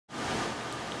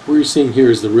What you're seeing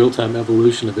here is the real-time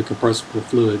evolution of the compressible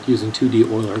fluid using 2D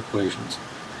Euler equations.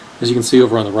 As you can see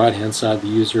over on the right-hand side, the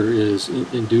user is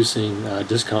inducing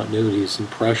discontinuities in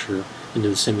pressure into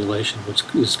the simulation, which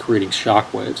is creating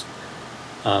shock waves.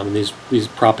 And these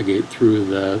propagate through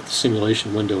the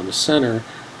simulation window in the center,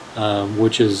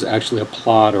 which is actually a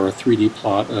plot or a 3D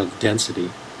plot of density.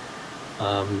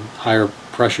 Higher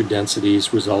pressure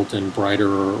densities result in brighter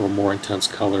or more intense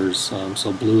colors,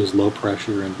 so blue is low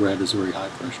pressure and red is very high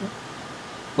pressure.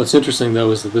 What's interesting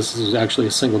though is that this is actually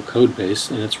a single code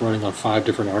base and it's running on 5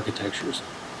 different architectures.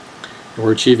 And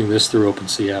we're achieving this through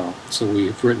OpenCL. So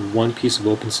we've written one piece of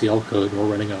OpenCL code and we're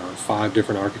running it on 5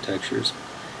 different architectures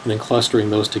and then clustering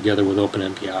those together with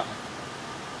OpenMPI.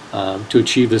 To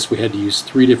achieve this, we had to use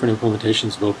 3 different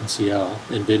implementations of OpenCL: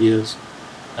 Nvidia's,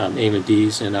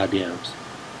 AMD's, and IBM's.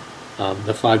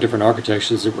 The 5 different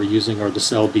architectures that we're using are the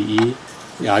Cell BE,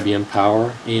 the IBM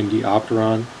Power, AMD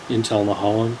Opteron, Intel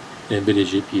Nehalem, and Nvidia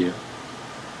GPU.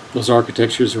 Those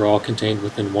architectures are all contained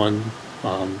within one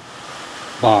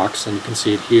box, and you can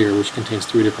see it here, which contains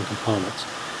 3 different components.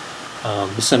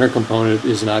 The center component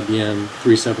is an IBM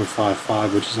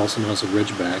 3755, which is also known as a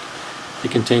Ridgeback. It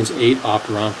contains 8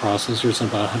 Opteron processors and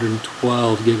about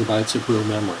 112 gigabytes of real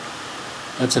memory.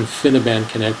 That's InfiniBand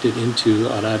connected into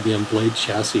an IBM Blade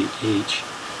Chassis H,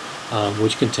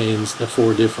 which contains the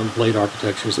 4 different blade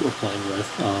architectures that we're playing with.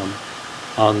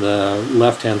 On the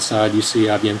left-hand side, you see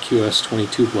IBM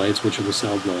QS22 blades, which are the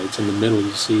cell blades. In the middle,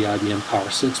 you see IBM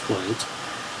Power6 blades,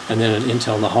 and then an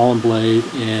Intel Nehalem blade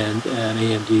and an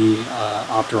AMD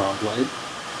Opteron blade.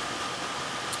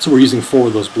 So we're using 4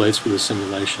 of those blades for the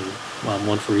simulation,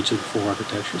 one for each of the 4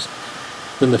 architectures.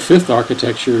 Then the 5th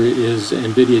architecture is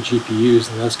Nvidia GPUs,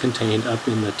 and that's contained up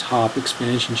in the top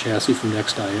expansion chassis from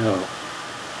NextIO.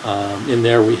 In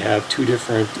there we have 2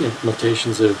 different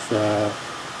implementations of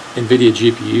Nvidia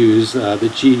GPUs. The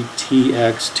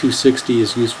GTX 260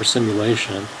 is used for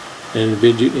simulation, and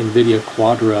Nvidia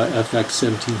Quadra FX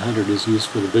 1700 is used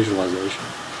for the visualization.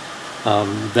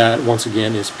 That, once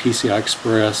again, is PCI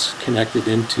Express connected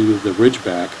into the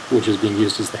Ridgeback, which is being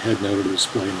used as the head node or the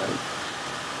display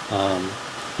node.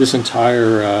 This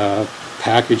entire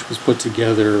package was put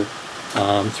together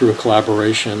through a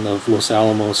collaboration of Los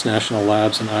Alamos National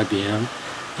Labs and IBM,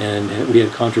 and we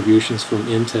had contributions from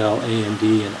Intel,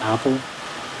 AMD, and Apple.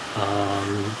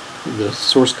 The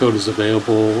source code is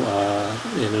available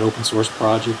in an open source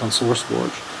project on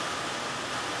SourceForge.